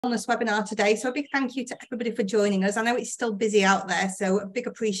wellness webinar today, so a big thank you to everybody for joining us. I know it's still busy out there, so big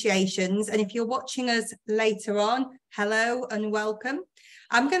appreciations. And if you're watching us later on, hello and welcome.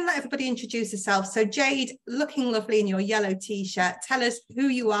 I'm going to let everybody introduce yourself. So Jade, looking lovely in your yellow t-shirt, tell us who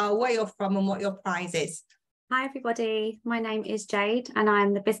you are, where you're from and what your prize is. Hi everybody, my name is Jade and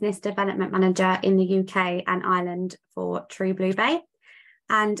I'm the Business Development Manager in the UK and Ireland for True Blue Bay.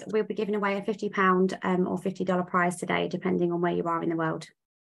 And we'll be giving away a £50 or $50 prize today, depending on where you are in the world.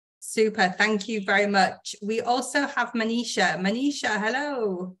 Super, thank you very much. We also have Manisha. Manisha,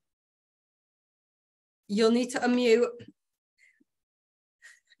 hello. You'll need to unmute.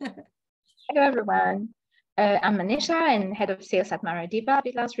 Hello everyone. I'm Manisha and head of sales at Maradiva,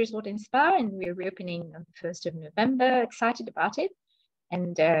 Villas Resort and Spa, and we're reopening on the 1st of November. Excited about it.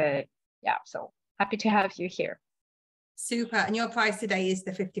 And yeah, so happy to have you here. Super. And your prize today is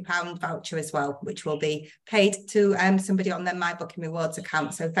the £50 voucher as well, which will be paid to somebody on their My Booking Rewards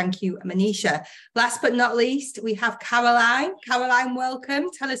account. So thank you, Manisha. Last but not least, we have Caroline. Caroline,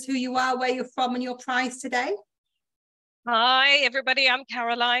 welcome. Tell us who you are, where you're from and your prize today. Hi, everybody. I'm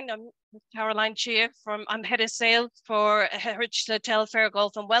Caroline. I'm Caroline Chia I'm head of sales for Heritage Telfair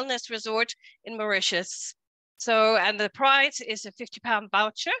Golf and Wellness Resort in Mauritius. So, and the prize is a £50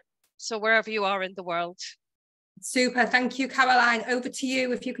 voucher. So wherever you are in the world. Super. Thank you, Caroline. Over to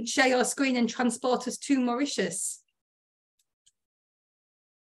you. If you can share your screen and transport us to Mauritius.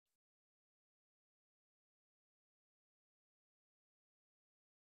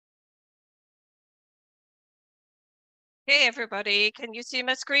 Hey, everybody. Can you see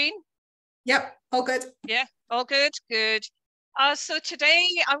my screen? Yep. All good. Yeah. All good. Good. So today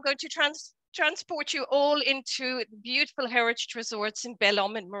I'm going to transport you all into the beautiful heritage resorts in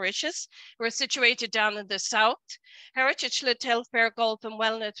Bellum in Mauritius. We're situated down in the south. Heritage Telfair Golf and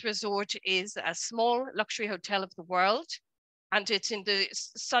Wellness Resort is a small luxury hotel of the world, and it's in the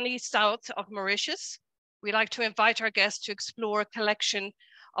sunny south of Mauritius. We like to invite our guests to explore a collection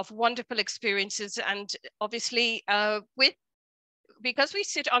of wonderful experiences, and obviously because we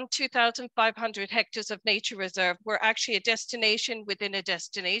sit on 2,500 hectares of nature reserve, we're actually a destination within a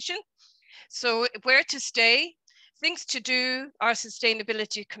destination. So where to stay, things to do, our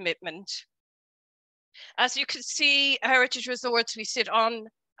sustainability commitment. As you can see, Heritage Resorts, we sit on,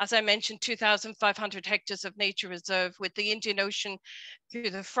 as I mentioned, 2,500 hectares of nature reserve with the Indian Ocean to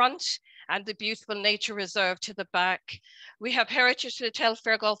the front and the beautiful nature reserve to the back. We have Heritage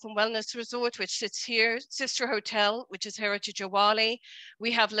Telfair Golf and Wellness Resort, which sits here, sister hotel, which is Heritage Awali.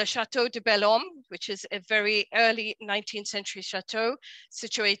 We have Le Chateau de Bellum, which is a very early 19th century chateau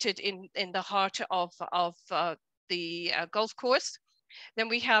situated in the heart of the golf course. Then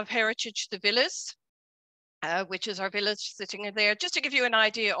we have Heritage the Villas, which is our village sitting in there. Just to give you an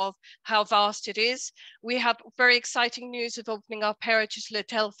idea of how vast it is, we have very exciting news of opening up Heritage Le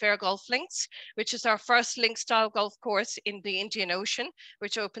Telfair Golf Links, which is our first link-style golf course in the Indian Ocean,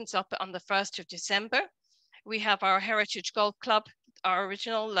 which opens up on the 1st of December. We have our Heritage Golf Club, our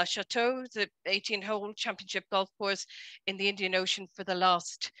original Le Chateau, the 18-hole championship golf course in the Indian Ocean for the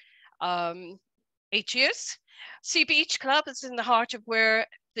last 8 years. Sea Beach Club is in the heart of where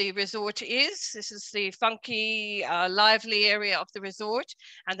the resort is. This is the funky, lively area of the resort.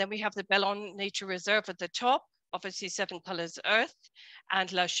 And then we have the Bellon Nature Reserve at the top, obviously 7 Colors Earth,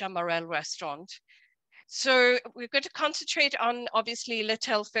 and La Chamarelle Restaurant. So we're going to concentrate on, obviously, Le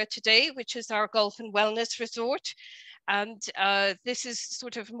Telfair today, which is our golf and wellness resort. And this is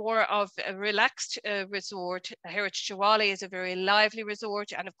sort of more of a relaxed resort. Heritage Awali is a very lively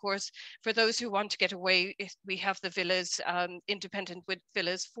resort. And of course, for those who want to get away, we have the villas, independent with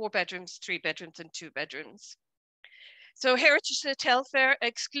villas, 4 bedrooms, 3 bedrooms, and 2 bedrooms. So Heritage Le Telfair,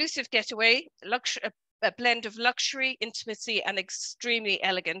 exclusive getaway, a blend of luxury, intimacy, and extremely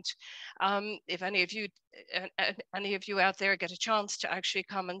elegant. If any of you out there get a chance to actually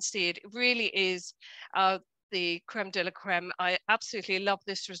come and see it, it really is the creme de la creme. I absolutely love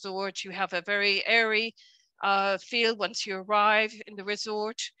this resort. You have a very airy feel once you arrive in the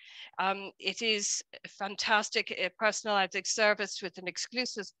resort. It is fantastic, personalized service with an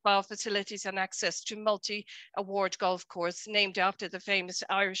exclusive spa facilities and access to multi-award golf course named after the famous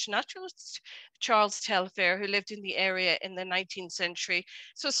Irish naturalist Charles Telfair, who lived in the area in the 19th century.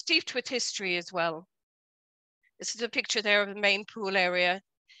 So steeped with history as well. This is a picture there of the main pool area.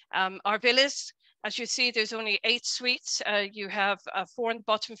 Our villas, as you see, there's only 8 suites. You have 4 on the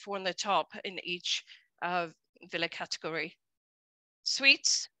bottom, 4 on the top in each villa category.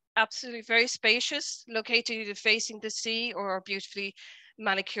 Suites, absolutely very spacious, located either facing the sea or beautifully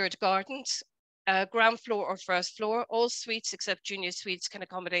manicured gardens. ground floor or first floor. All suites except junior suites can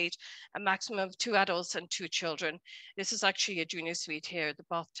accommodate a maximum of 2 adults and 2 children. This is actually a junior suite here, the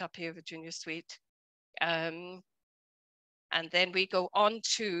bathtub here of a junior suite. And then we go on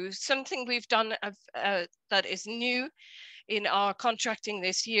to something we've done that is new in our contracting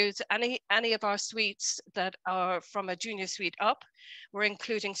this year. Is any of our suites that are from a junior suite up, we're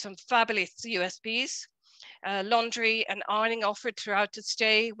including some fabulous USPs. Laundry and ironing offered throughout the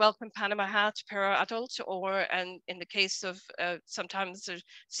stay, welcome Panama hat per adult, or and in the case of sometimes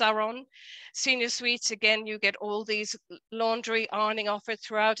sarong. Senior suites, again, you get all these laundry, ironing offered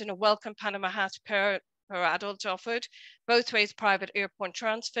throughout, and a welcome Panama hat per adult offered. Both ways private airport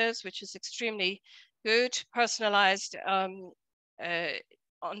transfers, which is extremely good, personalized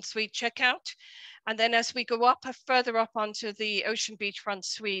en-suite checkout. And then as we go up further up onto the Ocean Beachfront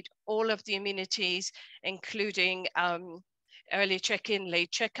suite, all of the amenities, including early check-in,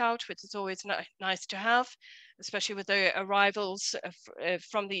 late checkout, which is always nice to have, especially with the arrivals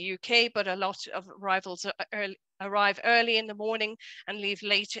from the UK, but a lot of arrivals arrive early in the morning and leave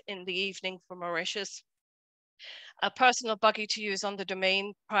late in the evening for Mauritius. A personal buggy to use on the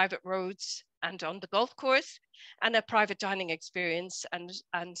domain, private roads, and on the golf course, and a private dining experience,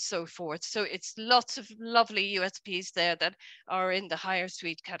 and so forth. So it's lots of lovely USPs there that are in the higher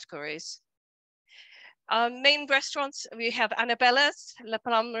suite categories. Main restaurants, we have Annabella's, La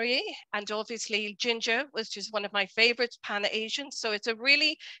Palmerie, and obviously Ginger, which is one of my favorites, Pan-Asian. So it's a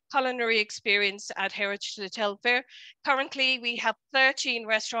really culinary experience at Heritage de Telfair. Currently, we have 13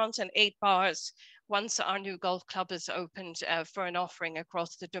 restaurants and 8 bars once our new golf club is opened for an offering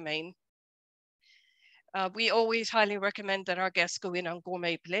across the domain. We always highly recommend that our guests go in on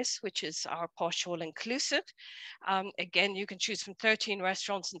Gourmet Bliss, which is our posh all-inclusive. Again, you can choose from 13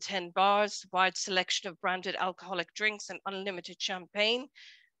 restaurants and 10 bars, wide selection of branded alcoholic drinks and unlimited champagne,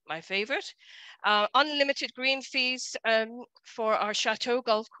 my favorite. Unlimited green fees for our Chateau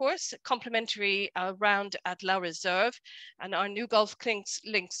golf course, complimentary round at La Reserve, and our new golf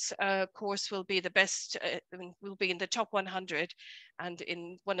links course will be the best, will be in the top 100 and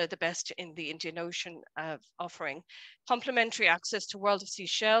in one of the best in the Indian Ocean offering. Complimentary access to World of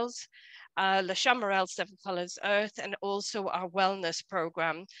Seashells, Le Chamarel 7 Colors Earth, and also our wellness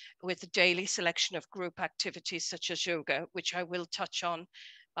program with a daily selection of group activities such as yoga, which I will touch on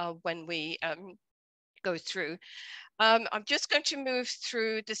when we go through. I'm just going to move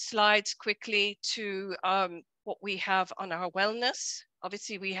through the slides quickly to what we have on our wellness.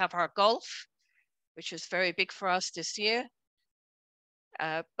 Obviously, we have our golf, which is very big for us this year.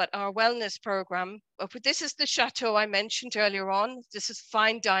 But our wellness program, this is the Chateau I mentioned earlier on. This is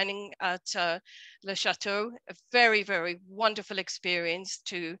fine dining at Le Chateau, a very, very wonderful experience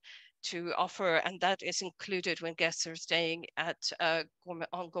to offer, and that is included when guests are staying at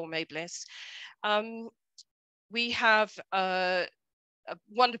on Gourmet Bliss. We have a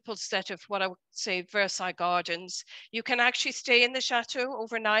wonderful set of what I would say Versailles Gardens. You can actually stay in the Chateau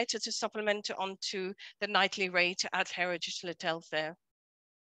overnight as a supplement onto the nightly rate at Heritage Le Telfair.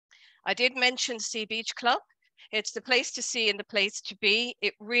 I did mention Sea Beach Club. It's the place to see and the place to be.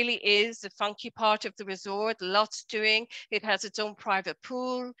 It really is the funky part of the resort, lots doing. It has its own private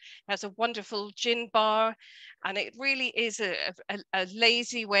pool, has a wonderful gin bar, and it really is a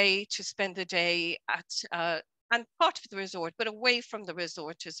lazy way to spend the day at, and part of the resort, but away from the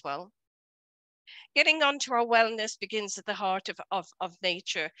resort as well. Getting onto our wellness begins at the heart of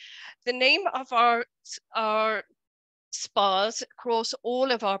nature. The name of our spas across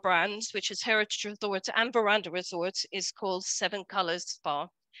all of our brands, which is Heritage Resorts and Veranda Resorts, is called 7 Colors Spa.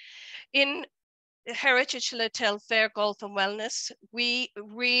 In Heritage Le Telfair Golf and Wellness, we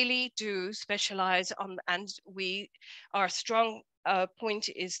really do specialize on, and our strong point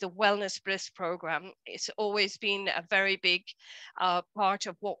is the Wellness Bliss program. It's always been a very big part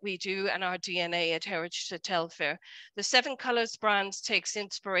of what we do and our DNA at Heritage Le Telfair. The 7 Colors brands takes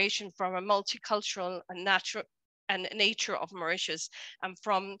inspiration from a multicultural and natural and nature of Mauritius, and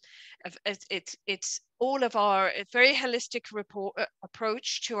from it's all of our very holistic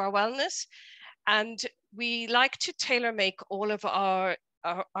approach to our wellness, and we like to tailor make all of our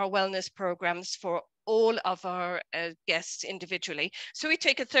wellness programs for all of our guests individually. So we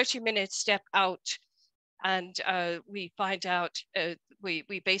take a 30-minute step out, and we find out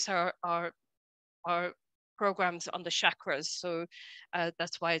we base our programs on the chakras, so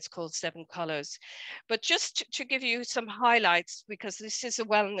that's why it's called 7 Colors. But just to give you some highlights, because this is a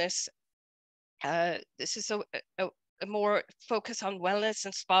wellness, this is a more focus on wellness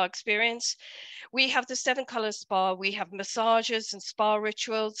and spa experience. We have the 7-color spa. We have massages and spa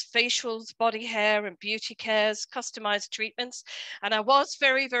rituals, facials, body hair and beauty cares, customized treatments. And I was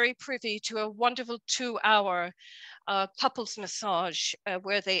very, very privy to a wonderful 2-hour couples massage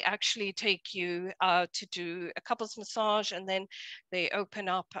where they actually take you to do a couples massage, and then they open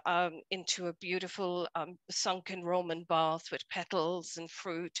up into a beautiful sunken Roman bath with petals and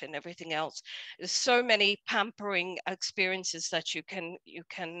fruit and everything else. There's so many pampering experiences that you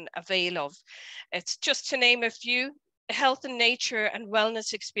can avail of. It's just to name a few. Health and nature and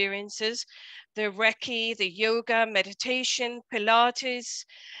wellness experiences, the Reiki, the yoga, meditation, Pilates,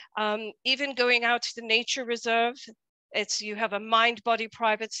 even going out to the nature reserve. You have a mind-body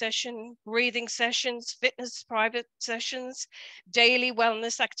private session, breathing sessions, fitness private sessions, daily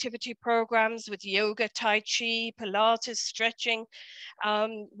wellness activity programs with yoga, tai chi, Pilates, stretching,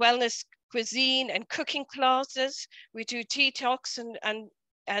 wellness cuisine and cooking classes. We do detox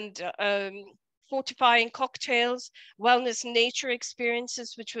and fortifying cocktails, wellness nature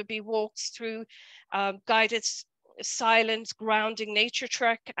experiences, which would be walks through guided silent grounding nature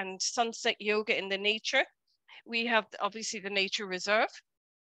trek and sunset yoga in the nature. We have obviously the nature reserve,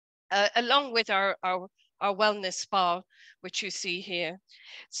 along with our wellness spa, which you see here.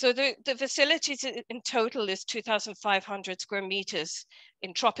 So the facilities in total is 2,500 square meters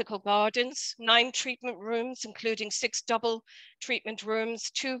in tropical gardens, 9 treatment rooms, including 6 double treatment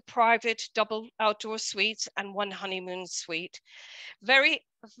rooms, 2 private double outdoor suites, and 1 honeymoon suite. Very,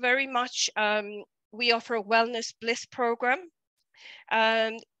 very much, we offer a wellness bliss program.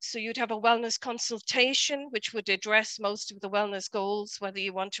 So you'd have a wellness consultation, which would address most of the wellness goals, whether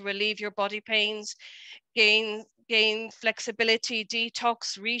you want to relieve your body pains, gain flexibility,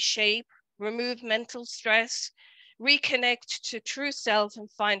 detox, reshape, remove mental stress, reconnect to true self and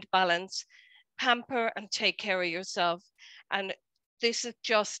find balance, pamper and take care of yourself. And this is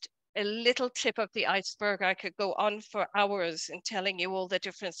just a little tip of the iceberg. I could go on for hours in telling you all the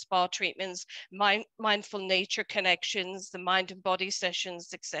different spa treatments, mindful nature connections, the mind and body sessions,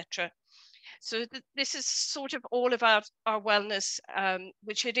 etc. So this is sort of all about our wellness,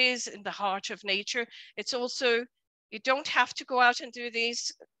 which it is in the heart of nature. It's also, you don't have to go out and do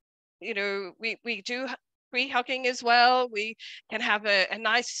these. You know, we do free hugging as well. We can have a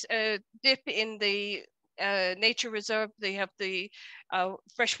nice dip in the nature reserve. They have the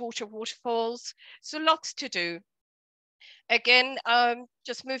freshwater waterfalls, so lots to do. Again,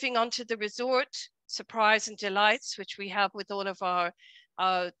 just moving on to the resort, surprise and delights, which we have with all of our,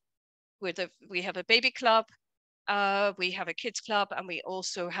 we have a baby club, we have a kids club, and we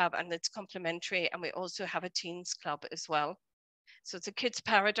also have, and it's complimentary, and we also have a teens club as well. So it's a kids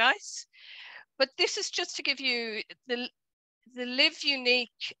paradise. But this is just to give you the live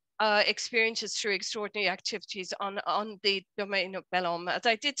unique experiences through extraordinary activities on the domain of Belle-Homme. As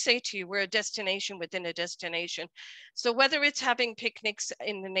I did say to you, we're a destination within a destination. So whether it's having picnics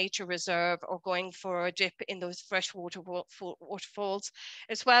in the nature reserve or going for a dip in those freshwater waterfalls,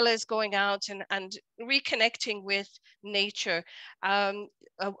 as well as going out and reconnecting with nature, a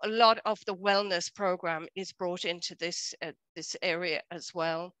lot of the wellness program is brought into this area as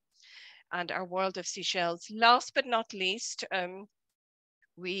well. And our world of seashells. Last but not least,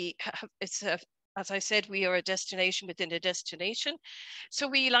 we have, as I said, we are a destination within a destination. So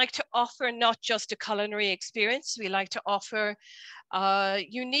we like to offer not just a culinary experience, we like to offer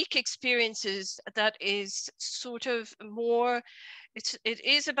unique experiences that is sort of more, it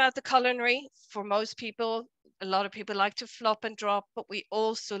is about the culinary for most people. A lot of people like to flop and drop, but we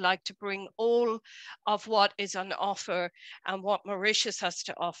also like to bring all of what is on offer and what Mauritius has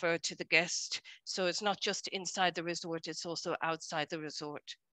to offer to the guest. So it's not just inside the resort, it's also outside the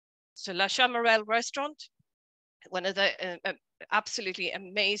resort. So La Chamarelle restaurant, one of the absolutely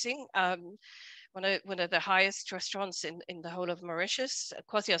amazing, one of the highest restaurants in the whole of Mauritius,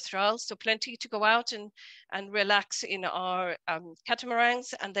 Quasi Austral. So plenty to go out and relax in our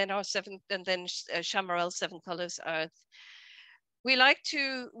catamarans, and then our Chamarelle 7 Colors Earth.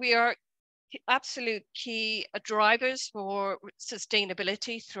 We are absolute key drivers for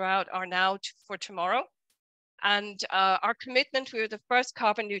sustainability throughout our now for tomorrow. And our commitment, we're the first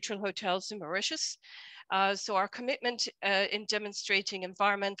carbon neutral hotels in Mauritius. So our commitment in demonstrating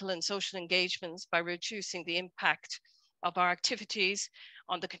environmental and social engagements by reducing the impact of our activities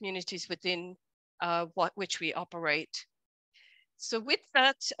on the communities within which we operate. So with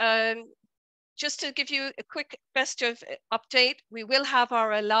that, just to give you a quick festive update, we will have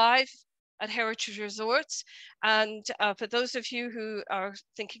our Alive at Heritage Resorts. And for those of you who are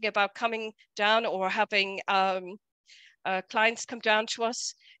thinking about coming down or having clients come down to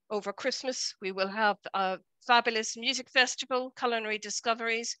us over Christmas, we will have fabulous music festival, culinary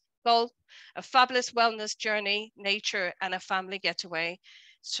discoveries, golf, a fabulous wellness journey, nature, and a family getaway.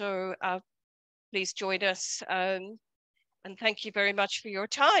 So please join us, and thank you very much for your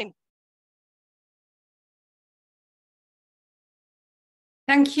time.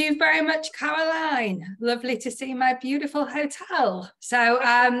 Thank you very much, Caroline. Lovely to see my beautiful hotel. So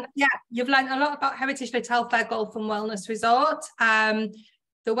yeah, you've learned a lot about Heritage Le Telfair Golf and Wellness Resort.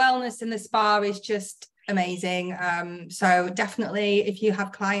 The wellness in the spa is just amazing. So definitely, if you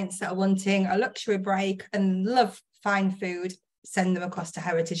have clients that are wanting a luxury break and love fine food, send them across to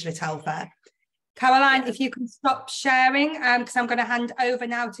Heritage Le Telfair. Caroline, if you can stop sharing, because I'm going to hand over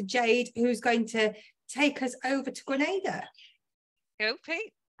now to Jade, who's going to take us over to Grenada.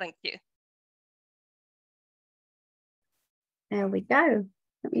 Okay, thank you. There we go.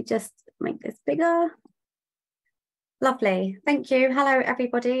 Let me just make this bigger. Lovely, thank you. Hello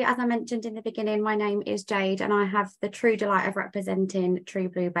everybody. As I mentioned in the beginning, my name is Jade and I have the true delight of representing True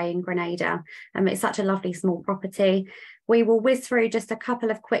Blue Bay in Grenada. It's such a lovely small property. We will whiz through just a couple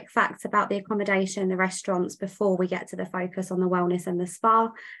of quick facts about the accommodation and the restaurants before we get to the focus on the wellness and the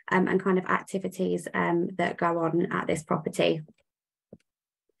spa and kind of activities that go on at this property.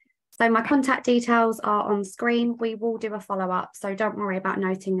 So my contact details are on screen. We will do a follow-up, so don't worry about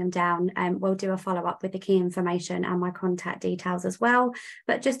noting them down. We'll do a follow-up with the key information and my contact details as well.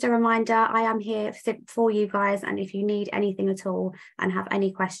 But just a reminder, I am here for you guys, and if you need anything at all and have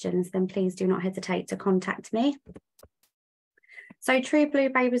any questions, then please do not hesitate to contact me. So True Blue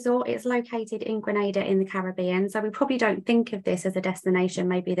Bay Resort is located in Grenada in the Caribbean. So we probably don't think of this as a destination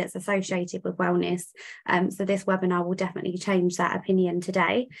maybe that's associated with wellness. So this webinar will definitely change that opinion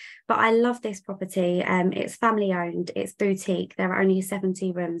today. But I love this property. It's family owned, it's boutique. There are only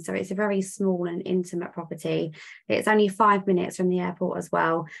 70 rooms. So it's a very small and intimate property. It's only 5 minutes from the airport as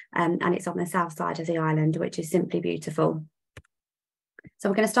well. And it's on the south side of the island, which is simply beautiful. So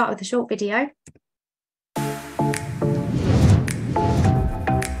we're going to start with a short video.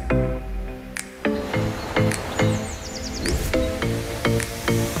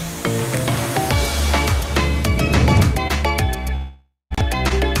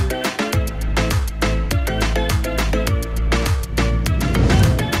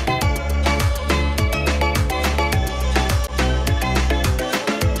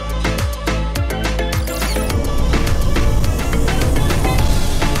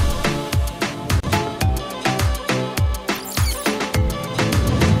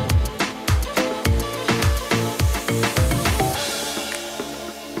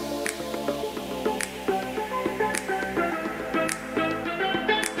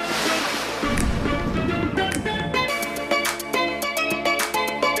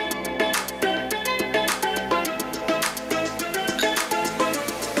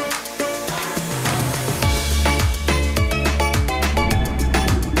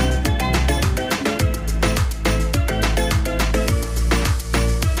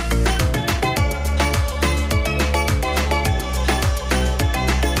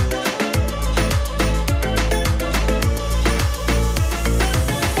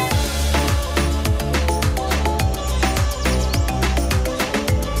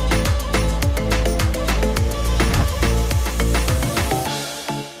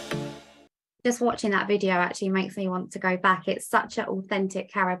 Just watching that video actually makes me want to go back. It's such an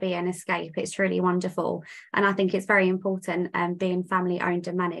authentic Caribbean escape. It's really wonderful. And I think it's very important being family owned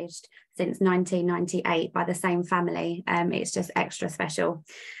and managed since 1998 by the same family. It's just extra special.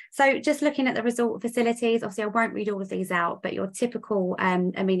 So just looking at the resort facilities, obviously I won't read all of these out, but your typical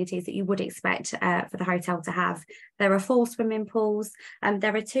amenities that you would expect for the hotel to have. There are 4 swimming pools, and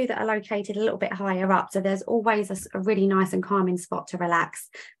there are 2 that are located a little bit higher up. So there's always a really nice and calming spot to relax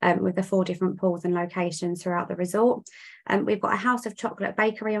with the 4 different pools and locations throughout the resort. We've got a House of Chocolate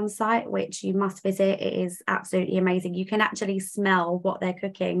bakery on site, which you must visit. It is absolutely amazing. You can actually smell what they're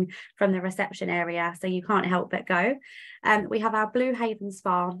cooking from the reception area, so you can't help but go. We have our Blue Haven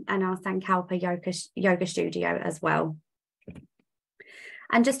Spa and our Sankalpa yoga studio as well.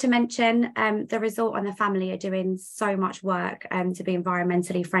 And just to mention, the resort and the family are doing so much work to be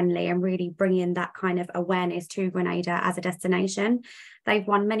environmentally friendly and really bringing that kind of awareness to Grenada as a destination. They've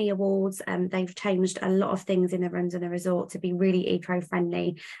won many awards and they've changed a lot of things in the rooms in the resort to be really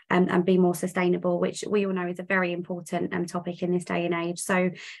eco-friendly and be more sustainable, which we all know is a very important topic in this day and age.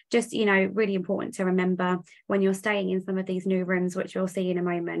 So just, you know, really important to remember when you're staying in some of these new rooms, which you'll see in a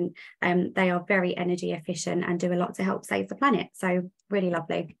moment, they are very energy efficient and do a lot to help save the planet. So really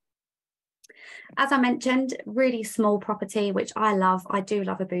lovely. As I mentioned, really small property, which I love. I do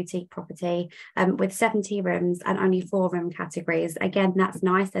love a boutique property with 70 rooms and only 4 room categories. Again, that's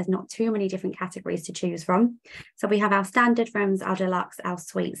nice. There's not too many different categories to choose from. So we have our standard rooms, our deluxe, our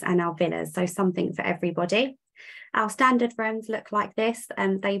suites and our villas. So something for everybody. Our standard rooms look like this,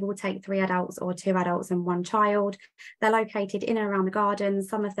 and they will take 3 adults or 2 adults and 1 child. They're located in and around the gardens.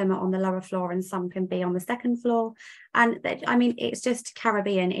 Some of them are on the lower floor and some can be on the 2nd floor. And I mean, it's just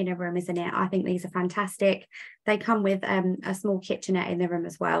Caribbean in a room, isn't it? I think these are fantastic. They come with a small kitchenette in the room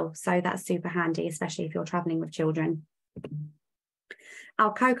as well. So that's super handy, especially if you're traveling with children.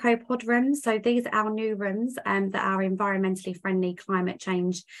 Our Cocoa Pod rooms, so these are our new rooms that are environmentally friendly, climate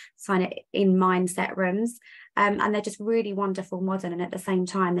change in mindset rooms, and they're just really wonderful, modern, and at the same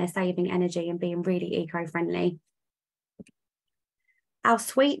time they're saving energy and being really eco-friendly. Our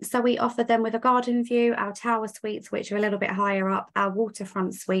suites, so we offer them with a garden view, our tower suites, which are a little bit higher up, our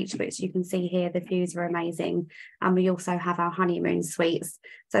waterfront suites, which you can see here, the views are amazing. And we also have our honeymoon suites.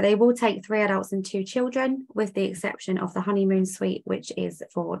 So they will take 3 adults and 2 children, with the exception of the honeymoon suite, which is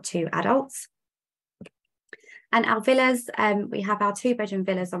for 2 adults. And our villas, we have our 2-bedroom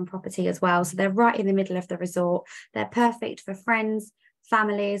villas on property as well. So they're right in the middle of the resort. They're perfect for friends,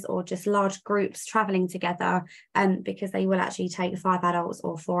 families, or just large groups traveling together, because they will actually take 5 adults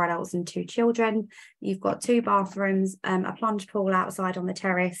or 4 adults and 2 children. You've got 2 bathrooms, a plunge pool outside on the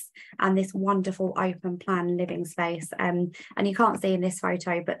terrace, and this wonderful open plan living space. And you can't see in this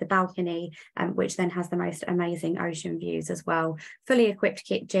photo, but the balcony, which then has the most amazing ocean views as well. Fully equipped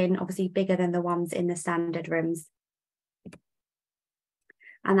kitchen, obviously bigger than the ones in the standard rooms.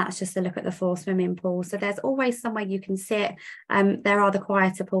 And that's just a look at the 4 swimming pools. So there's always somewhere you can sit. There are the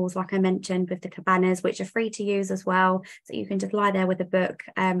quieter pools, like I mentioned, with the cabanas, which are free to use as well. So you can just lie there with a book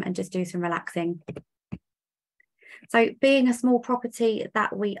and just do some relaxing. So being a small property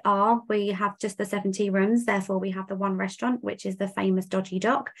that we have just the 70 rooms. Therefore, we have the 1 restaurant, which is the famous Dodgy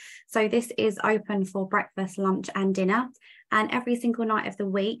Dock. So this is open for breakfast, lunch and dinner. And every single night of the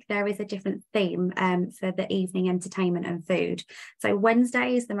week, there is a different theme for the evening entertainment and food. So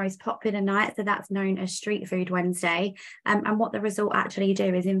Wednesday is the most popular night. So that's known as Street Food Wednesday. And what the resort actually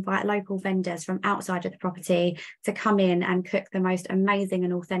do is invite local vendors from outside of the property to come in and cook the most amazing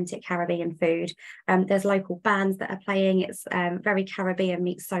and authentic Caribbean food. There's local bands that are playing. It's very Caribbean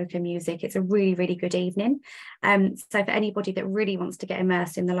meets soca music. It's a really, really good evening. So for anybody that really wants to get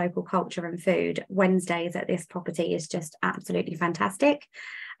immersed in the local culture and food, Wednesdays at this property is just absolutely fantastic.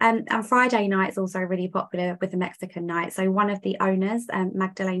 And Friday night's also really popular with the Mexican night. So one of the owners,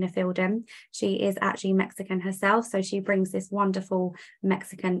 Magdalena Fielding, she is actually Mexican herself. So she brings this wonderful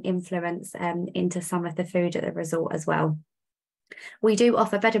Mexican influence into some of the food at the resort as well. We do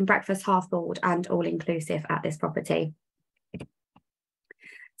offer bed and breakfast, half board and all inclusive at this property.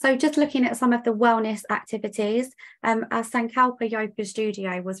 So just looking at some of the wellness activities, our Sankalpa Yoga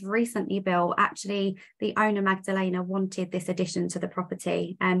Studio was recently built. Actually, the owner, Magdalena, wanted this addition to the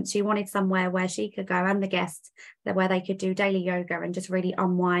property. She wanted somewhere where she could go and the guests, where they could do daily yoga and just really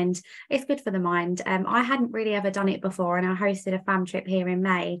unwind. It's good for the mind. I hadn't really ever done it before, and I hosted a fam trip here in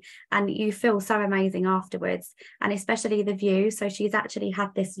May, and you feel so amazing afterwards, and especially the view. So she's actually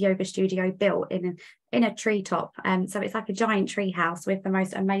had this yoga studio built in a treetop. So it's like a giant tree house with the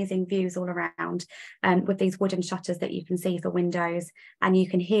most amazing views all around, with these wooden shutters that you can see for windows, and you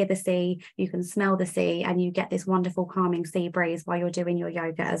can hear the sea, you can smell the sea, and you get this wonderful calming sea breeze while you're doing your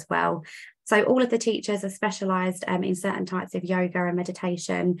yoga as well. So all of the teachers are specialised in certain types of yoga and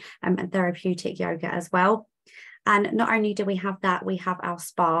meditation and therapeutic yoga as well. And not only do we have that, we have our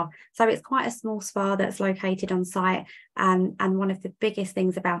spa. So it's quite a small spa that's located on site. And one of the biggest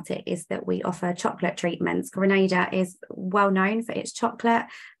things about it is that we offer chocolate treatments. Grenada is well known for its chocolate.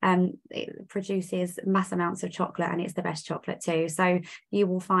 It produces mass amounts of chocolate, and it's the best chocolate too. So you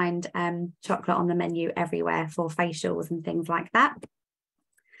will find chocolate on the menu everywhere for facials and things like that.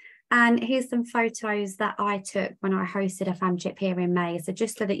 And here's some photos that I took when I hosted a fam trip here in May. So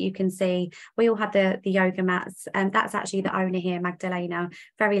just so that you can see, we all had the yoga mats, and that's actually the owner here, Magdalena,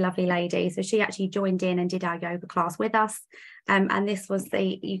 very lovely lady. So she actually joined in and did our yoga class with us. And this was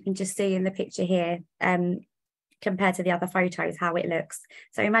you can just see in the picture here, compared to the other photos, how it looks.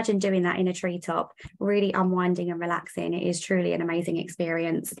 So imagine doing that in a treetop, really unwinding and relaxing. It is truly an amazing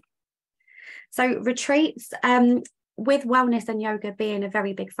experience. So retreats, with wellness and yoga being a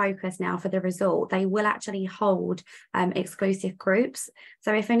very big focus now for the resort, they will actually hold exclusive groups.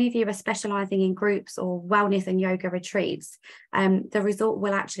 So if any of you are specialising in groups or wellness and yoga retreats, the resort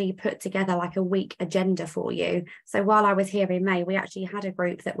will actually put together like a week agenda for you. So while I was here in May, we actually had a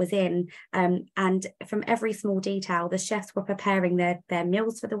group that was in, and from every small detail, the chefs were preparing their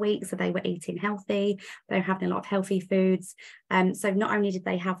meals for the week. So they were eating healthy, they were having a lot of healthy foods. So not only did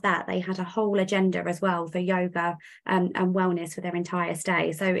they have that, they had a whole agenda as well for yoga and wellness for their entire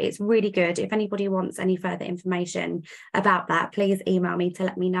stay. So it's really good. If anybody wants any further information about that, please email me to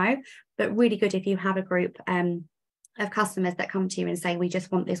let me know. But really good if you have a group of customers that come to you and say, we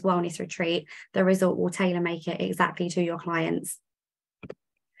just want this wellness retreat, the resort will tailor make it exactly to your clients.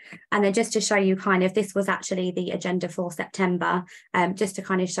 And then just to show you kind of, this was actually the agenda for September, just to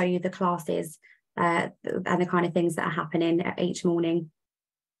kind of show you the classes and the kind of things that are happening each morning.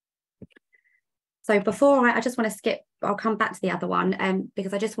 So before I just want to skip, I'll come back to the other one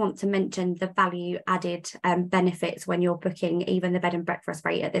because I just want to mention the value added benefits when you're booking even the bed and breakfast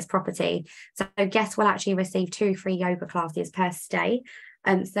rate at this property. So guests will actually receive 2 free yoga classes per stay.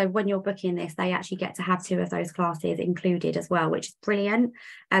 So when you're booking this, they actually get to have 2 of those classes included as well, which is brilliant.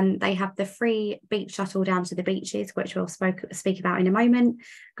 They have the free beach shuttle down to the beaches, which we'll speak about in a moment,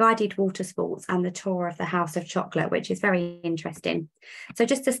 guided water sports, and the tour of the House of Chocolate, which is very interesting. So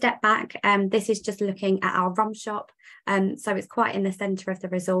just to step back, this is just looking at our rum shop. So it's quite in the centre of the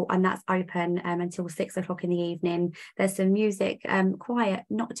resort, and that's open until 6 o'clock in the evening. There's some music, quiet,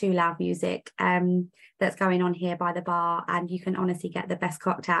 not too loud music that's going on here by the bar, and you can honestly get the best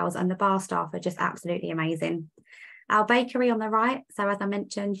cocktails, and the bar staff are just absolutely amazing. Our bakery on the right, so as I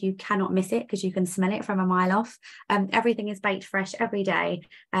mentioned, you cannot miss it because you can smell it from a mile off. Everything is baked fresh every day,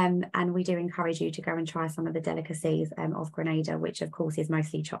 and we do encourage you to go and try some of the delicacies of Grenada, which of course is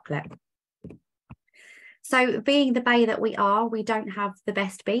mostly chocolate. So being the bay that we are, we don't have the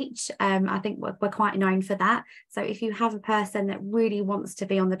best beach. I think we're quite known for that. So if you have a person that really wants to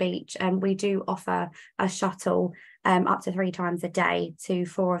be on the beach, we do offer a shuttle up to 3 times a day to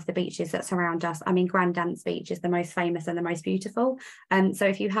 4 of the beaches that surround us. I mean, Grandance Beach is the most famous and the most beautiful. So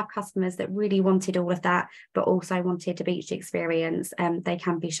if you have customers that really wanted all of that, but also wanted a beach experience, they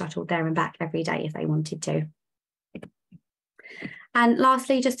can be shuttled there and back every day if they wanted to. And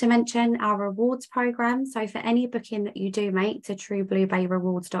lastly, just to mention our rewards program. So for any booking that you do make to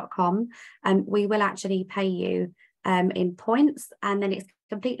truebluebayrewards.com, we will actually pay you in points, and then it's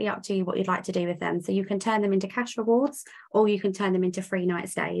completely up to you what you'd like to do with them. So you can turn them into cash rewards, or you can turn them into free night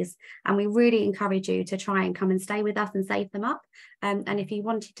stays. And we really encourage you to try and come and stay with us and save them up. And if you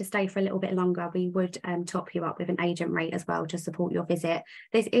wanted to stay for a little bit longer, we would top you up with an agent rate as well to support your visit.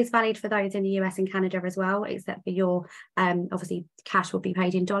 This is valid for those in the US and Canada as well, except for your, obviously cash will be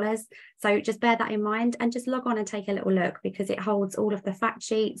paid in dollars. So just bear that in mind and just log on and take a little look, because it holds all of the fact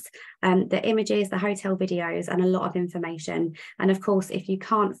sheets, the images, the hotel videos, and a lot of information. And of course, if you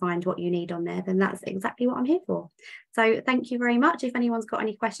can't find what you need on there, then that's exactly what I'm here for. So thank you very much. If anyone's got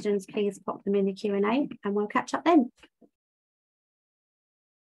any questions, please pop them in the Q&A and we'll catch up then.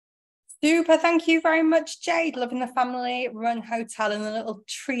 Super, thank you very much, Jade. Loving the family run hotel and the little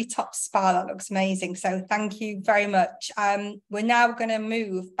treetop spa. That looks amazing. So thank you very much. We're now going to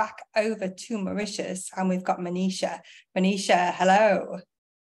move back over to Mauritius, and we've got Manisha. Manisha, hello.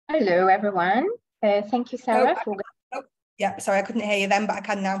 Hello, everyone. Thank you, Sarah. Yeah, sorry, I couldn't hear you then, but I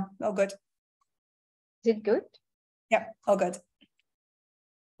can now. All good. Is it good? Yeah, all good.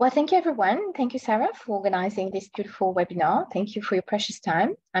 Well, thank you, everyone. Thank you, Sarah, for organizing this beautiful webinar. Thank you for your precious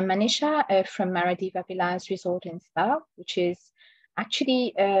time. I'm Manisha from Maradiva Villas Resort and Spa, which is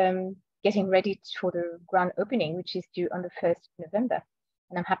actually getting ready for the grand opening, which is due on the 1st of November.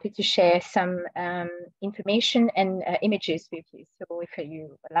 And I'm happy to share some information and images with you. So if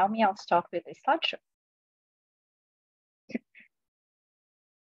you allow me, I'll start with a slideshow.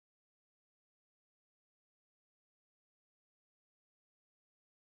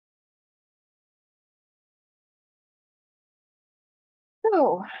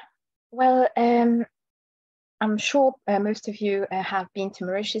 So, well, I'm sure most of you have been to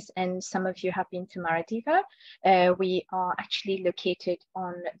Mauritius, and some of you have been to Maradiva. We are actually located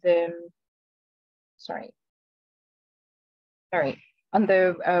on the, on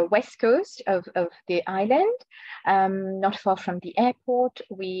the west coast of the island, not far from the airport.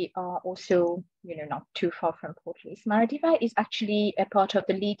 We are also, not too far from Port Louis. Maradiva is actually a part of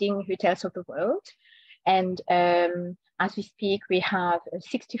the leading hotels of the world. And as we speak, we have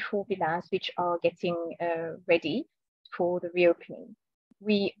 64 villas which are getting ready for the reopening.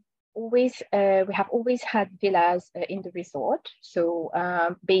 We have always had villas in the resort, so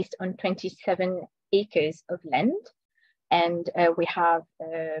based on 27 acres of land. and we have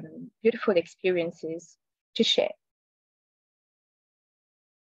beautiful experiences to share.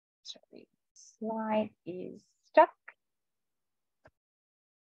 Sorry, slide is stuck.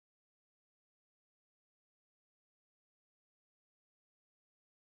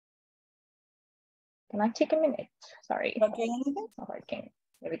 Can I take a minute? Sorry. Not doing anything? It's not working.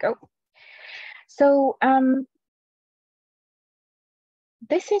 There we go. So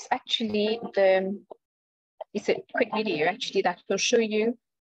this is actually it's a quick video actually that will show you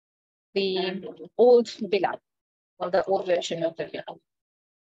the old villa, or the old version of the villa.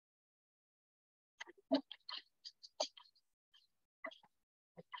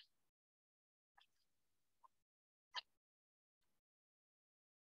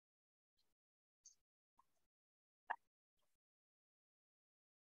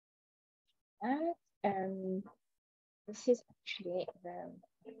 And this is actually the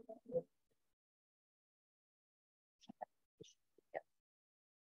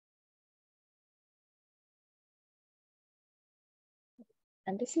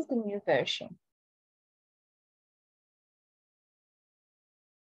and this is the new version.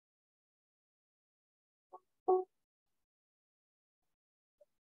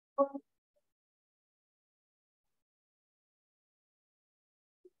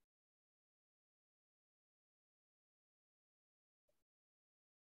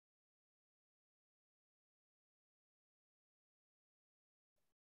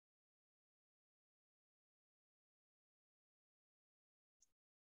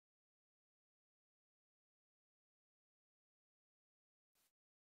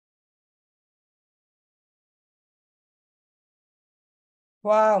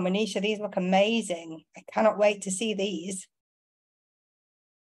 Wow, Manisha, these look amazing. I cannot wait to see these.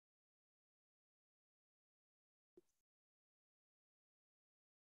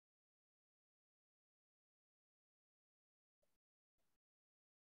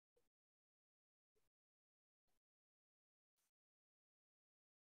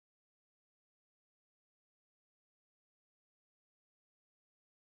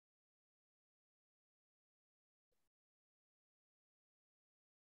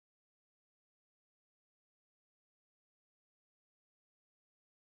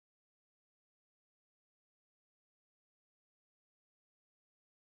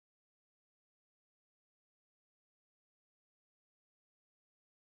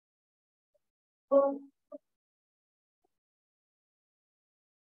 So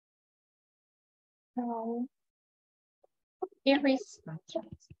here is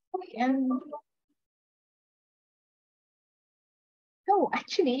and so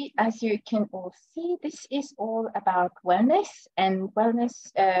actually, as you can all see, this is all about wellness, and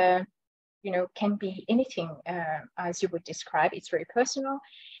wellness you know, can be anything as you would describe. It's very personal.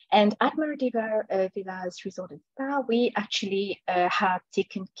 And at Maradiva Villas Resort and Spa, we actually have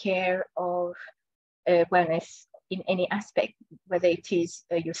taken care of wellness in any aspect, whether it is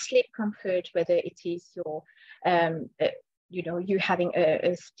your sleep comfort, whether it is your you know, you having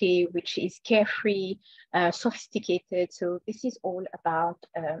a stay which is carefree, sophisticated. So this is all about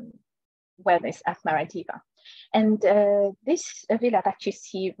wellness at Maradiva. And this villa that you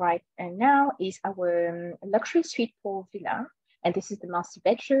see right now is our luxury suite pool villa. And this is the master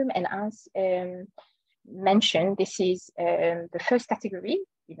bedroom. And as mentioned, this is the first category.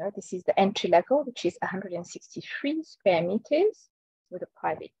 You know, this is the entry level, which is 163 square meters with a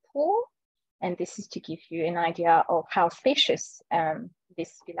private pool. And this is to give you an idea of how spacious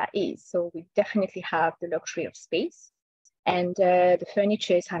this villa is. So we definitely have the luxury of space. And the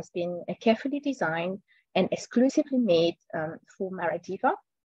furniture has been carefully designed and exclusively made for Maradiva,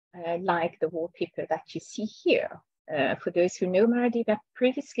 like the wallpaper that you see here. For those who know Maradiva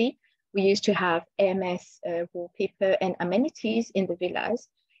previously, we used to have MS wallpaper and amenities in the villas,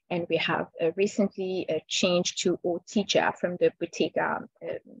 and we have recently changed to Ortija from the Bottega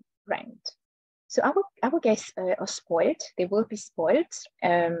brand. So our guests are spoiled. They will be spoiled.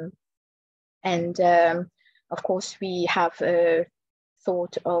 Of course, we have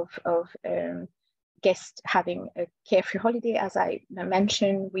thought of guests having a carefree holiday. As I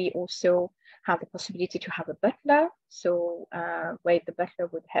mentioned, we also have the possibility to have a butler. So where the butler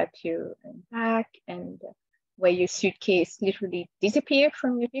would help you back, and where your suitcase literally disappear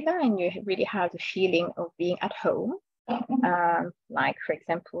from your villa and you really have the feeling of being at home. Like, for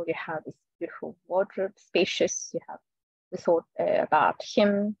example, you have this beautiful wardrobe, spacious. You have the thought about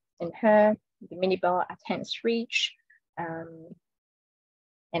him and her, the minibar at hand's reach.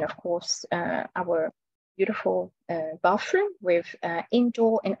 And of course, our beautiful bathroom with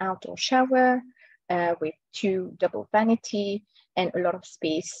indoor and outdoor shower, with 2 double vanity and a lot of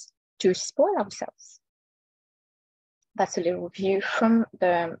space to spoil ourselves. that's a little view from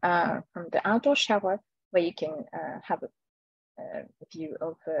the outdoor shower, where you can have a view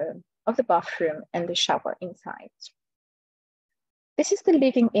of the bathroom and the shower inside. This is the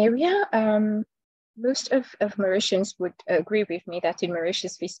living area. Most of Mauritians would agree with me that in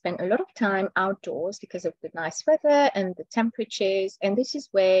Mauritius, we spend a lot of time outdoors because of the nice weather and the temperatures. And this is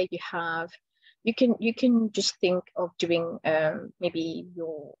where you can just think of doing maybe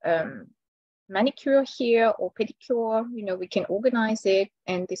your manicure here or pedicure. You know, we can organize it.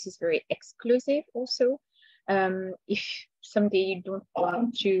 And this is very exclusive also. If someday you don't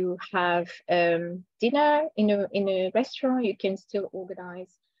want to have dinner in a restaurant, you can still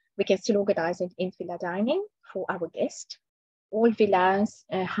organize. We can still organize it in villa dining for our guests. All villas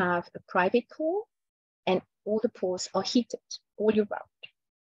have a private pool, and all the pools are heated all year round.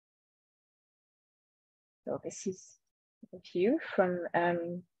 So this is a view from a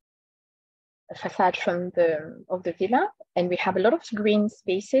facade from of the villa, and we have a lot of green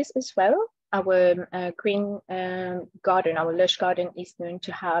spaces as well. Our green garden, our lush garden, is known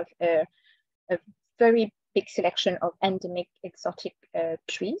to have a very big selection of endemic exotic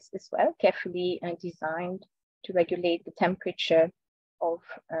trees as well, carefully designed to regulate the temperature of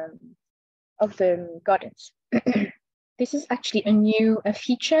the gardens. This is actually a new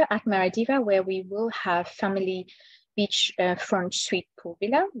feature at Maradiva, where we will have family beach front suite pool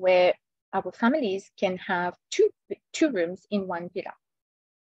villa, where our families can have two rooms in one villa.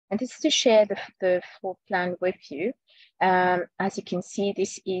 And this is to share the floor plan with you. As you can see,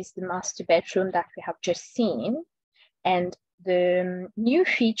 this is the master bedroom that we have just seen. And the new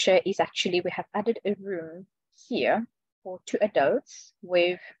feature is actually we have added a room here for 2 adults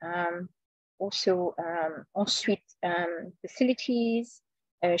with also ensuite facilities,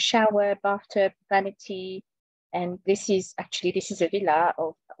 a shower, bathtub, vanity. And this is a villa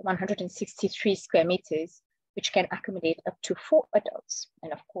of 163 square meters, which can accommodate up to 4 adults,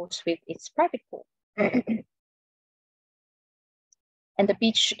 and of course with its private pool. And the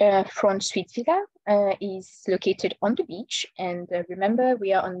beach front suite villa is located on the beach. And remember,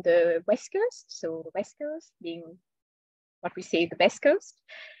 we are on the west coast. So the west coast being what we say the best coast.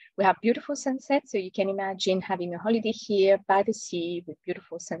 We have beautiful sunsets. So you can imagine having a holiday here by the sea with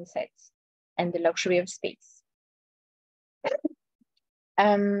beautiful sunsets and the luxury of space.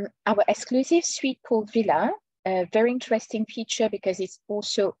 Our exclusive suite pool villa, a very interesting feature because it's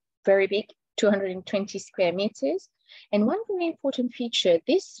also very big, 220 square meters. And one very important feature,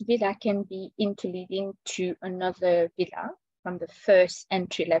 this villa can be interleading to another villa from the first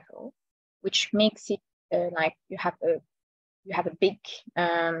entry level, which makes it like you have a big,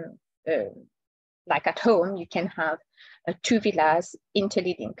 like at home, you can have 2 villas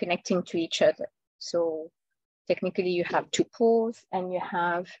interleading, connecting to each other. So technically you have 2 pools and you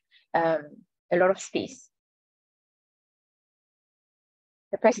have a lot of space.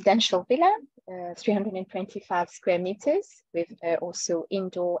 The presidential villa, 325 square meters with also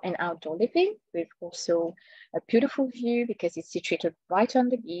indoor and outdoor living, with also a beautiful view because it's situated right on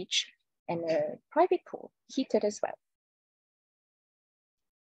the beach, and a private pool, heated as well.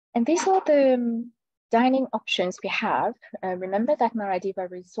 And these are the dining options we have. Remember that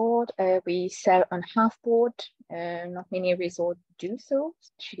Maradiva Resort, we sell on half board. Not many resorts do so,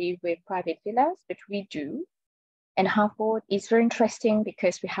 especially with private villas, but we do. And half board is very interesting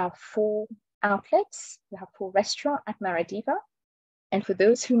because we have 4 outlets. We have 4 restaurants at Maradiva. And for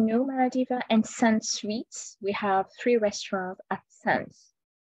those who know Maradiva and Sands Suites, we have 3 restaurants at Sands.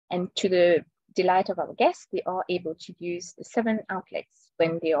 And to the delight of our guests, they are able to use the 7 outlets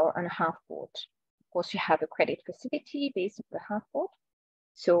when they are on a half board. Of course, you have a credit facility based on the half board.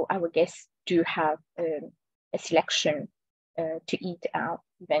 So our guests do have a selection to eat out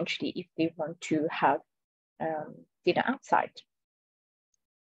eventually if they want to have dinner outside.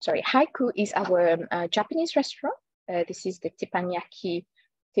 Sorry, Haiku is our Japanese restaurant. This is the teppanyaki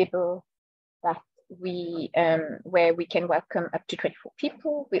table that we where we can welcome up to 24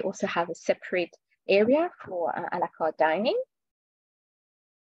 people. We also have a separate area for a la carte dining.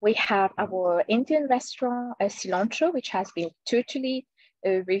 We have our Indian restaurant, Cilantro, which has been totally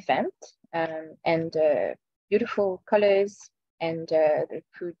revamped, and beautiful colors, and the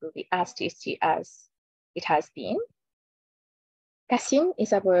food will be as tasty as it has been. Cassin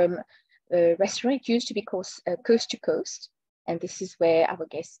is our restaurant. It used to be called Coast to Coast, and this is where our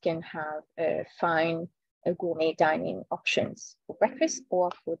guests can have fine gourmet dining options for breakfast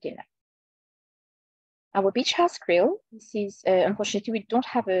or for dinner. Our beach house grill. This is unfortunately we don't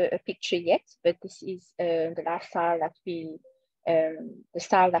have a picture yet, but this is the lifestyle that the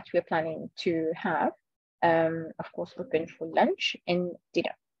style that we're planning to have. Of course, open for lunch and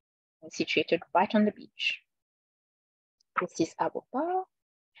dinner, and situated right on the beach. This is our bar.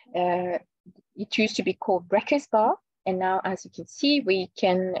 It used to be called Breakfast Bar, and now, as you can see, we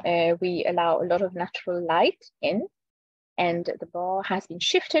allow a lot of natural light in, and the bar has been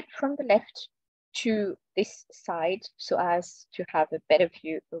shifted from the left to this side so as to have a better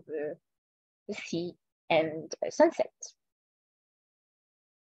view over the sea and sunset.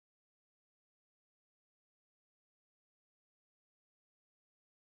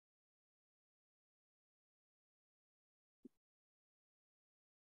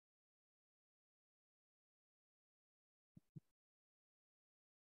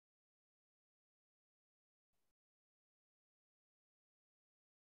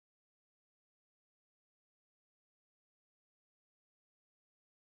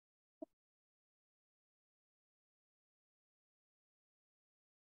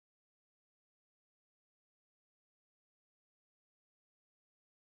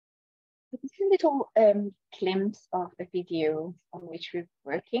 This is a little glimpse of a video on which we're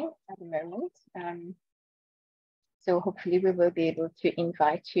working at the moment. So hopefully we will be able to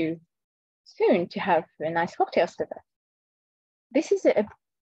invite you soon to have a nice cocktails with us. This is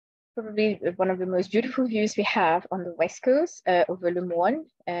probably one of the most beautiful views we have on the west coast over Le Moine.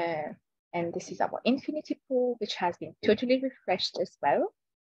 And this is our infinity pool, which has been totally refreshed as well.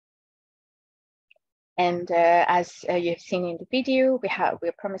 And as you have seen in the video,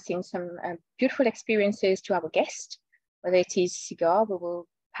 we're promising some beautiful experiences to our guests. Whether it is cigar, we will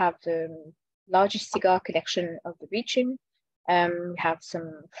have the largest cigar collection of the region. We have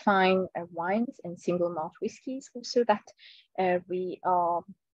some fine wines and single malt whiskies also that we are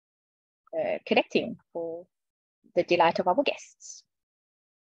collecting for the delight of our guests.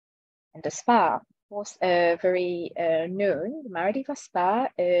 And the spa was very known, the Maradiva spa,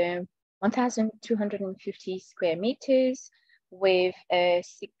 1,250 square meters with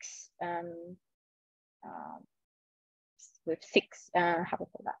six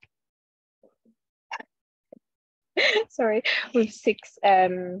sorry, with six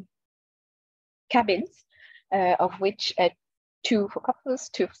cabins, of which 2 for couples,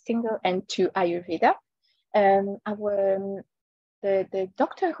 2 for single, and 2 Ayurveda. The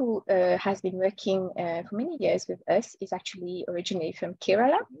doctor who has been working for many years with us is actually originally from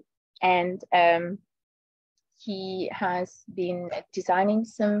Kerala, and he has been designing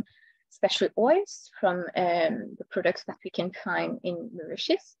some special oils from the products that we can find in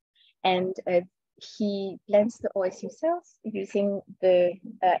Mauritius, and he blends the oils himself using the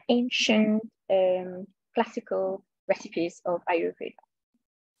ancient classical recipes of Ayurveda.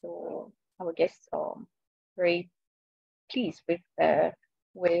 So our guests are very pleased with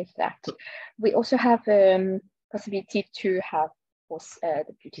that. We also have possibility to have, of course,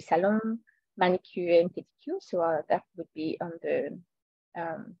 the beauty salon, manicure and pedicure. So that would be on the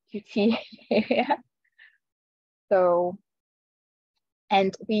beauty area. So,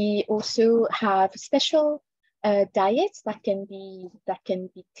 and we also have special diets that can be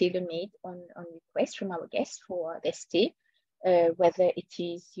tailor-made on request from our guests for their stay. Whether it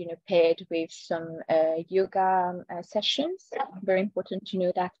is paired with some yoga sessions. Very important to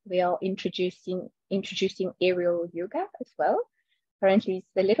know that we are introducing aerial yoga as well. Apparently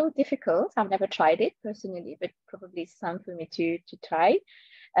it's a little difficult. I've never tried it personally, but probably it's time for me to try.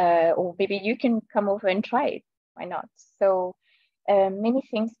 Or maybe you can come over and try it. Why not? So many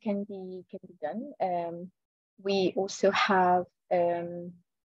things can be done. We also have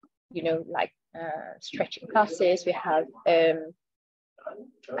like stretching classes. We have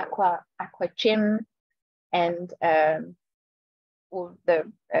aqua gym, and all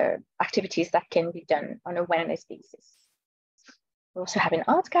the activities that can be done on a wellness basis. We also have an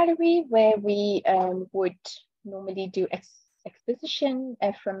art gallery where we would normally do exposition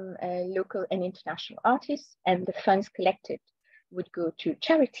from local and international artists, and the funds collected would go to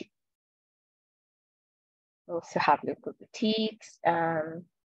charity. We also have local boutiques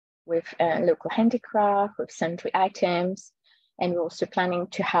with local handicraft, with sundry items, and we're also planning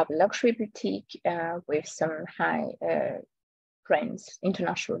to have a luxury boutique with some high brands,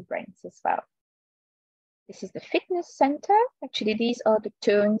 international brands as well. This is the fitness center. Actually, these are the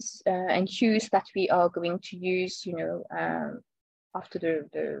tones and hues that we are going to use, after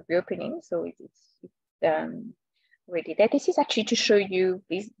the reopening. So it's already there. This is actually to show you,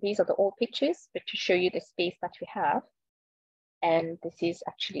 these are the old pictures, but to show you the space that we have. And this is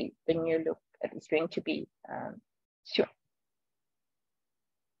actually the new look that is going to be sure.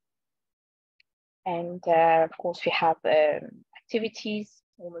 And of course, we have activities,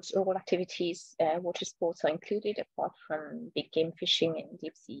 almost all activities. Water sports are included, apart from big game fishing and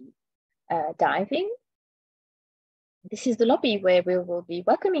deep sea diving. This is the lobby where we will be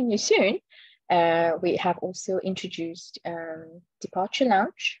welcoming you soon. We have also introduced departure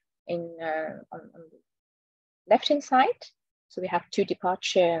lounge on the left-hand side. So we have 2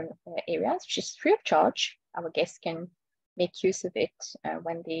 departure areas, which is free of charge. Our guests can make use of it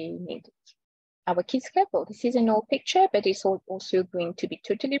when they need it. Our kids club, well, this is an old picture, but it's also going to be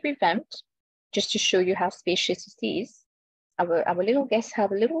totally revamped, just to show you how spacious it is. Our little guests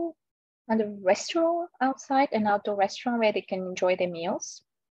have a little kind of restaurant outside, an outdoor restaurant where they can enjoy their meals.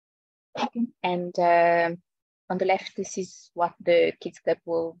 And on the left, this is what the kids club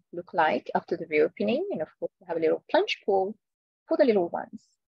will look like after the reopening. And of course, we have a little plunge pool for the little ones.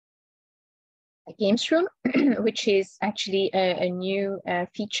 A games room, which is actually a new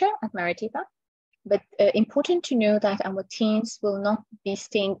feature at Maradiva. But important to know that our teens will not be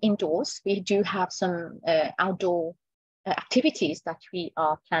staying indoors. We do have some outdoor activities that we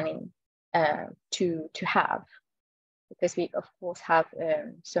are planning to have, because we of course have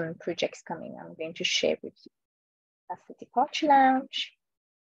some projects coming I'm going to share with you. That's the departure lounge.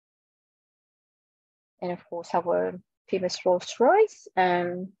 And of course our famous Rolls Royce.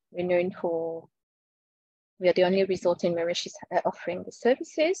 We're known for, we are the only resort in Mauritius offering the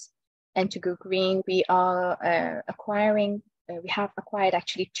services. And to go green, we are acquiring, we have acquired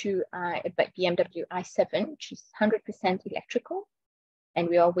actually 2 BMW i7, which is 100% electrical. And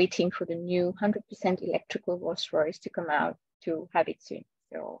we are waiting for the new 100% electrical Rolls Royce to come out to have it soon.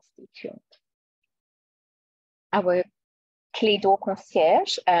 So stay tuned. Our Clé d'Or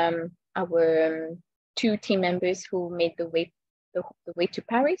concierge, our 2 team members who made the way to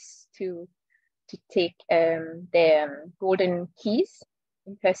Paris to take their golden keys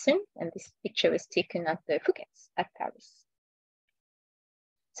in person, and this picture was taken at the Phukets at Paris.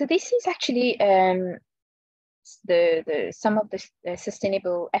 So this is actually some of the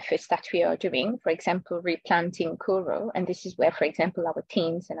sustainable efforts that we are doing. For example, replanting coral, and this is where, for example, our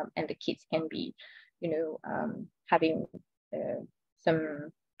teens and the kids can be, having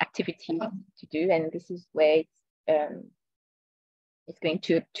some activity to do, and this is where it's going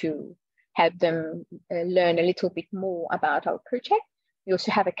to help them learn a little bit more about our project. We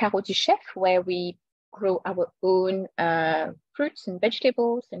also have a Carreau du Chef, where we grow our own fruits and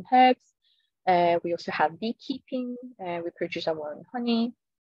vegetables and herbs. We also have beekeeping. We produce our own honey.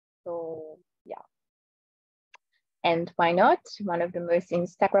 So yeah. And why not? One of the most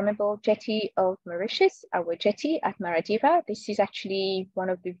Instagrammable jetty of Mauritius, our jetty at Maradiva. This is actually one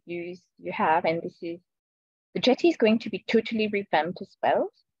of the views you have, and the jetty is going to be totally revamped as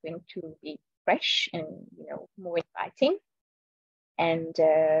well. It's going to be fresh and more inviting. And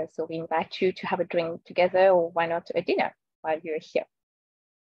so we invite you to have a drink together, or why not a dinner while you're here.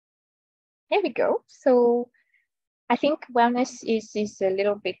 There we go. So I think wellness is a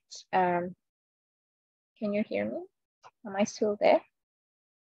little bit, can you hear me? Am I still there?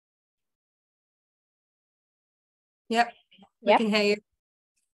 Yep, we can hear you.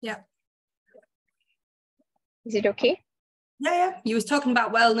 Yeah. Is it okay? Yeah. You was talking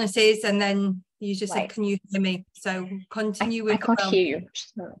about wellnesses, and then you just said, can you hear me? So continue with I can't hear you.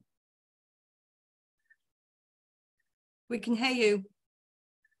 We can hear you.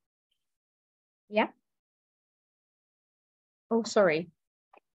 Yeah. Oh, sorry.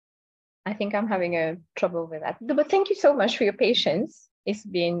 I think I'm having a trouble with that. But thank you so much for your patience. It's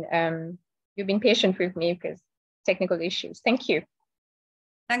been, you've been patient with me because technical issues. Thank you.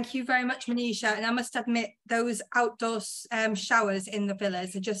 Thank you very much, Manisha. And I must admit, those outdoor showers in the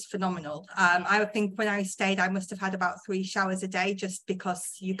villas are just phenomenal. I think when I stayed, I must have had about 3 showers a day, just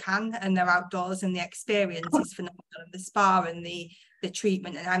because you can, and they're outdoors, and the experience is phenomenal. And the spa and the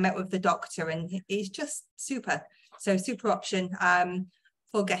treatment. And I met with the doctor, and it's just super. So super option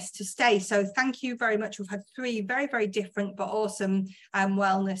for guests to stay. So thank you very much. We've had 3 very, very different but awesome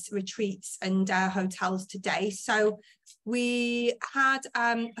wellness retreats and hotels today. So we had,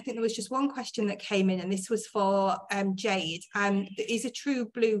 I think there was just one question that came in, and this was for Jade. Is a True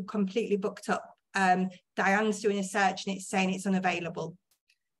Blue completely booked up? Diane's doing a search and it's saying it's unavailable.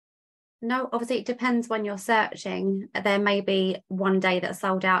 No, obviously it depends when you're searching. There may be one day that's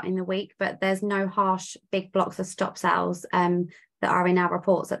sold out in the week, but there's no harsh big blocks of stop sales that are in our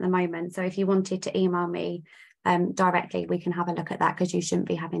reports at the moment. So if you wanted to email me directly, we can have a look at that, because you shouldn't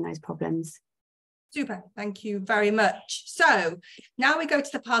be having those problems. Super, thank you very much. So now we go to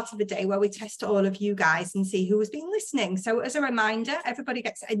the part of the day where we test all of you guys and see who has been listening. So as a reminder, everybody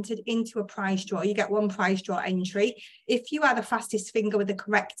gets entered into a prize draw. You get 1 prize draw entry. If you are the fastest finger with the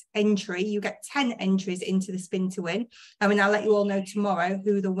correct entry, you get 10 entries into the spin to win. And I'll let you all know tomorrow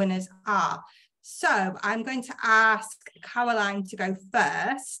who the winners are. So I'm going to ask Caroline to go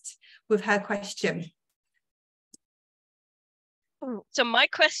first with her question. So my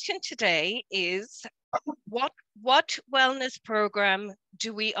question today is, what wellness program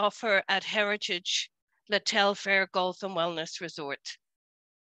do we offer at Heritage Le Telfair Golf and Wellness Resort?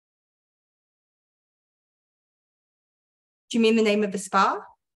 Do you mean the name of the spa?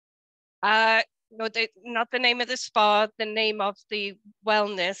 No, not the name of the spa, the name of the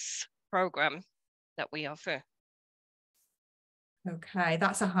wellness program that we offer. Okay,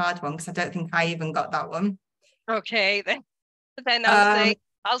 that's a hard one because I don't think I even got that one. Okay, then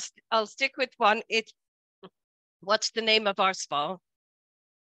I'll say I'll stick with one. What's the name of our spa?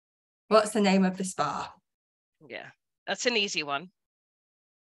 What's the name of the spa? Yeah, that's an easy one.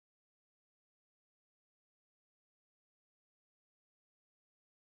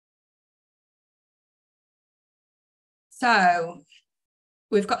 So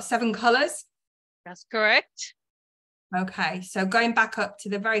we've got 7 colours. That's correct. Okay, so going back up to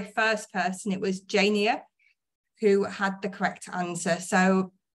the very first person, it was Jania who had the correct answer.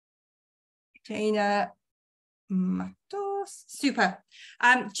 So Jania Matos, super.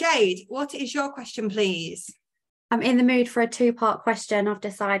 Jade, what is your question, please? I'm in the mood for a 2-part question, I've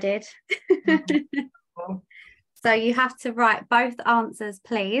decided. So you have to write both answers,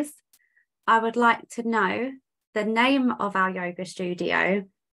 please. I would like to know the name of our yoga studio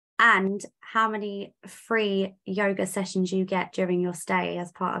and how many free yoga sessions you get during your stay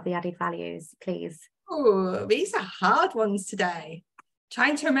as part of the added values, please. Oh, these are hard ones today.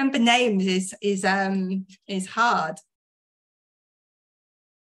 Trying to remember names is hard.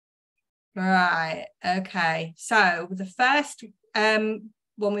 Right, okay. So the first one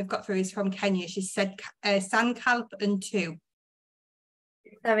we've got through is from Kenya. She said Sankalp and 2.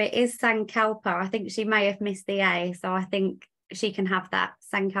 So it is Sankalpa. I think she may have missed the A, so I think she can have that.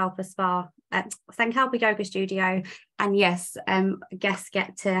 Sankalpa Spa, Sankalpa Yoga Studio. And yes, guests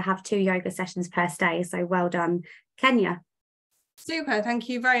get to have 2 yoga sessions per stay. So well done, Kenya. Super, thank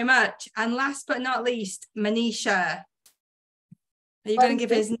you very much. And last but not least, Manisha. Are you going to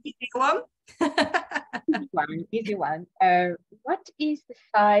give us an easy one? Easy one. What is the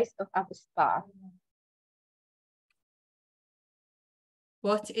size of our spa?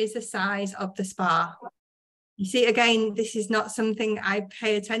 What is the size of the spa? You see, again, this is not something I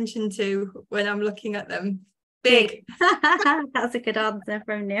pay attention to when I'm looking at them. Big. That's a good answer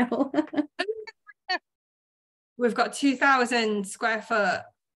from Neil. We've got 2,000 square foot.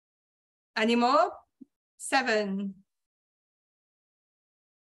 Any more? 7.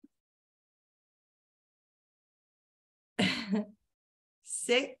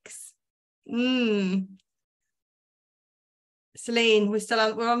 6. Celine,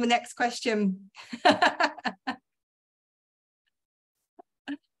 we're on the next question.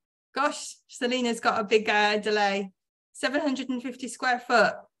 Gosh, Selena's got a big delay. 750 square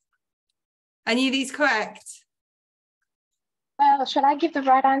foot. Any of these correct? Well, shall I give the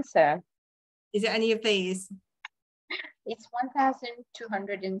right answer? Is it any of these? It's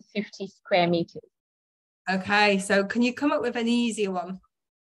 1,250 square meters. Okay, so can you come up with an easier one?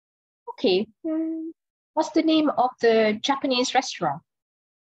 Okay. What's the name of the Japanese restaurant?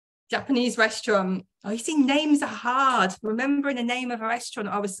 Japanese restaurant. Oh, you see, names are hard. Remembering the name of a restaurant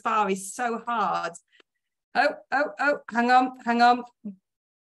or a spa is so hard. Oh, hang on.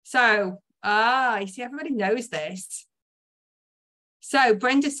 So, you see, everybody knows this. So,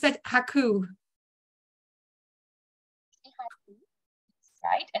 Brenda said Haku.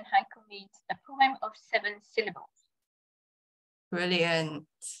 Right, and haiku means a poem of 7 syllables. Brilliant.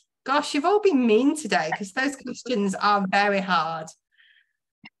 Gosh, you've all been mean today because those questions are very hard.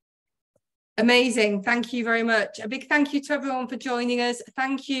 Amazing. Thank you very much. A big thank you to everyone for joining us.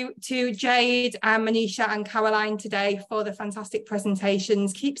 Thank you to Jade and Manisha and Caroline today for the fantastic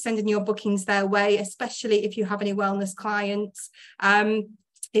presentations. Keep sending your bookings their way, especially if you have any wellness clients.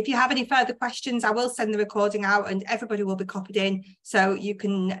 If you have any further questions, I will send the recording out and everybody will be copied in, so you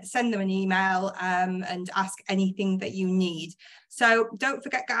can send them an email and ask anything that you need. So don't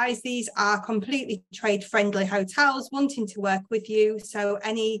forget, guys, these are completely trade-friendly hotels wanting to work with you. So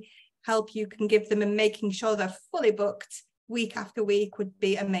any help you can give them and making sure they're fully booked week after week would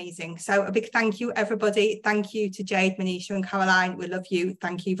be amazing. So a big thank you, everybody. Thank you to Jade, Manisha and Caroline. We love you.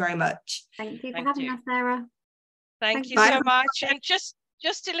 Thank you very much. Thank you for having us, Sarah. Thank you so much. And just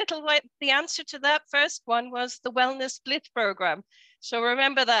a little way, the answer to that first one was the Wellness Bliss program. So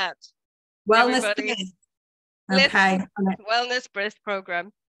remember that. Wellness Bliss. Okay. Wellness Bliss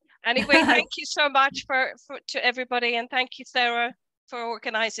program. Anyway, thank you so much to everybody, and thank you, Sarah, for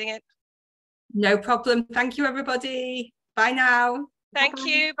organizing it. No problem. Thank you, everybody. Bye now. Thank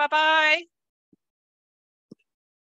you. Bye-bye.